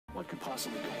could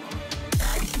possibly go wrong?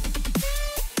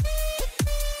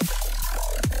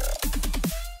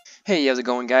 Hey, how's it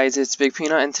going, guys? It's Big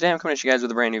Peanut, and today I'm coming at you guys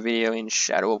with a brand new video in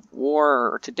Shadow of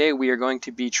War. Today we are going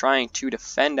to be trying to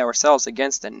defend ourselves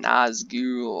against the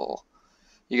Nazgul.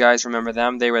 You guys remember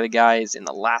them? They were the guys in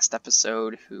the last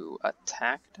episode who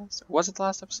attacked us. Was it the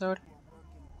last episode?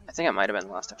 I think it might have been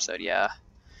the last episode, yeah.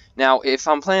 Now, if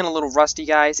I'm playing a little rusty,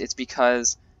 guys, it's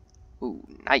because... Ooh,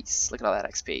 nice. Look at all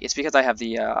that XP. It's because I have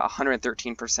the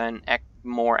 113%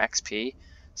 more XP.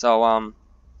 So,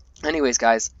 anyways,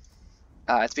 guys,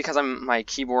 it's because my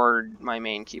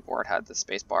main keyboard had the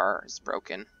spacebar is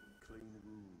broken.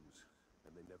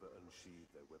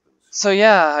 So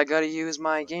yeah, I gotta use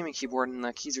my gaming keyboard, and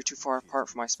the keys are too far apart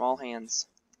for my small hands.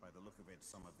 By the look of it,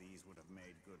 some of these would have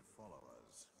made good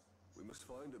followers. We must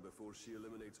find her before she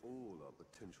eliminates all our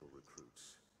potential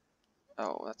recruits.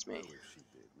 Oh, that's me. Well, if she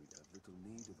did, we'd have little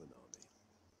need of an army.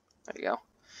 There you go.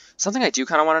 Something I do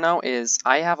kind of want to know is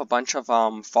I have a bunch of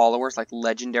followers, like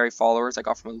legendary followers I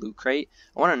got from a loot crate.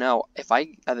 I want to know if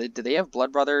do they have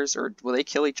blood brothers, or will they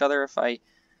kill each other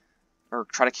or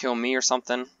try to kill me or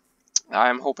something?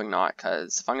 I'm hoping not,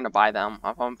 because if I'm going to buy them,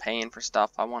 if I'm paying for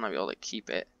stuff, I want to be able to keep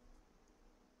it.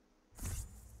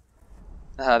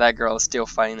 That girl is still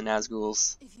fighting the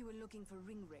Nazguls. If you were looking for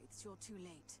wraiths, you're too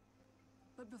late.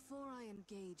 But before I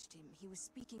engaged him, he was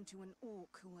speaking to an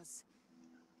orc who was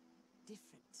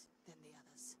different than the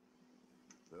others.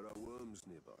 There are worms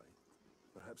nearby.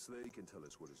 Perhaps they can tell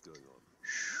us what is going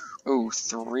on. Ooh,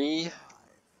 three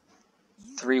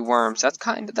worms. That's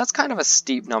kind of a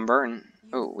steep number, and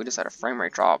oh, we just had a frame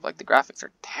rate drop. Like, the graphics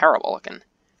are terrible looking.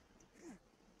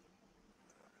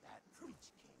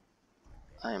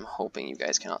 I am hoping you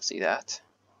guys cannot see that.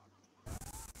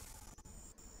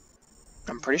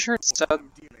 I'm pretty sure it said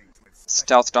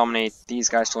stealth dominate these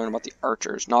guys to learn about the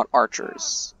archers, not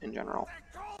archers in general.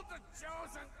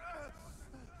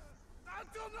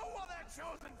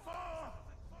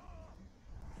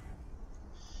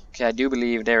 Okay, I do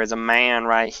believe there is a man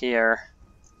right here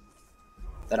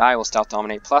that I will stealth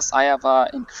dominate. Plus, I have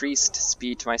increased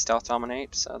speed to my stealth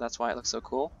dominate, so that's why it looks so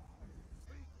cool.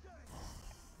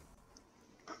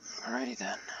 Alrighty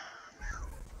then.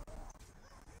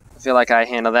 I feel like I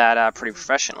handle that pretty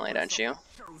professionally, don't you?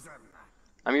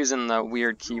 I'm using the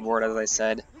weird keyboard, as I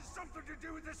said,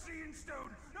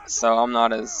 so I'm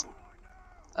not as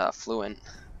fluent.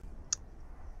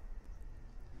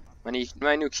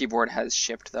 My new keyboard has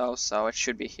shipped though, so it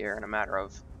should be here in a matter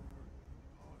of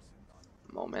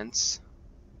moments.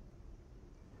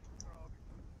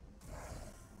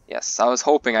 Yes, I was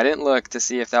hoping. I didn't look to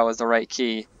see if that was the right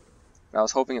key, but I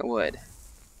was hoping it would.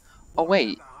 Oh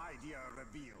wait.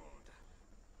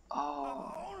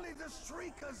 Oh. Only the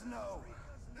Shriekers know.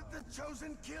 The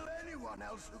Chosen kill anyone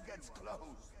else who gets close.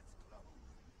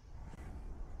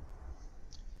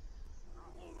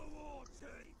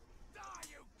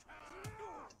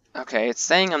 Okay, it's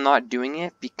saying I'm not doing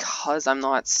it because I'm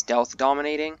not stealth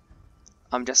dominating.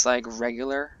 I'm just like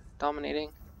regular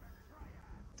dominating.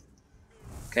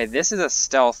 Okay, this is a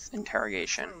stealth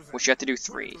interrogation, which you have to do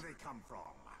 3.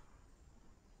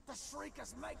 The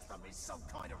Shriekers make them in some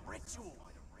kind of ritual.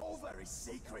 All very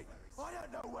secret. I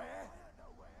don't know where.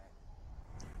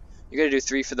 You gotta do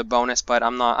 3 for the bonus, but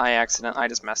I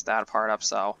just messed that part up,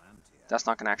 so that's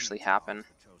not gonna actually happen.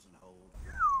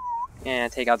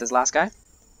 And take out this last guy.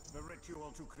 The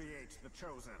ritual to create the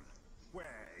Chosen.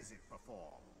 Where is it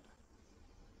performed?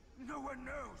 No one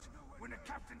knows. When a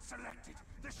captain's selected,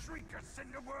 the Shriekers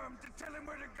send a worm to tell him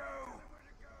where to go.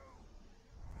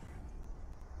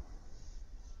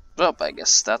 Well, I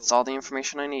guess that's all the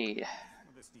information I need.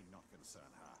 This need not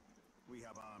concern her. We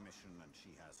have our mission and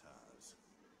she has hers.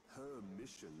 Her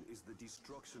mission is the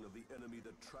destruction of the enemy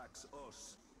that tracks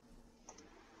us.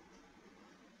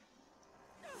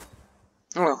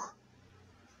 Oh.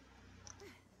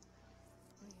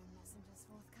 Were your messengers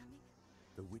forthcoming?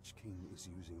 The Witch King is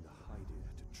using the Hydir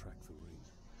to track the ring.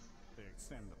 They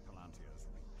extend the Palantir's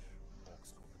reach.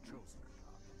 Orcs call the Chosen.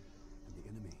 And the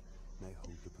enemy may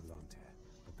hold the Palantir,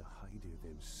 but the Hydir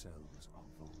themselves are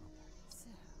vulnerable. So,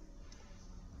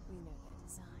 we know their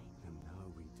design. And now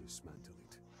we dismantle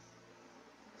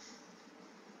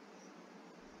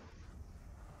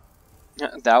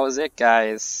it. That was it,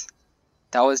 guys.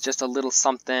 That was just a little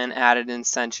something added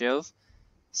incentive.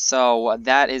 So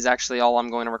that is actually all I'm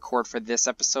going to record for this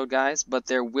episode, guys. But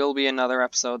there will be another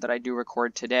episode that I do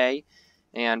record today.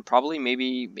 And probably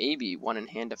maybe one in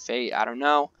Hand of Fate. I don't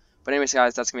know. But anyways,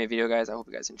 guys, that's going to be a video, guys. I hope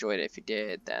you guys enjoyed it. If you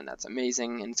did, then that's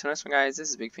amazing. And until next one, guys, this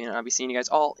is Big Peanut. I'll be seeing you guys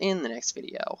all in the next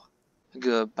video.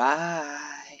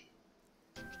 Goodbye.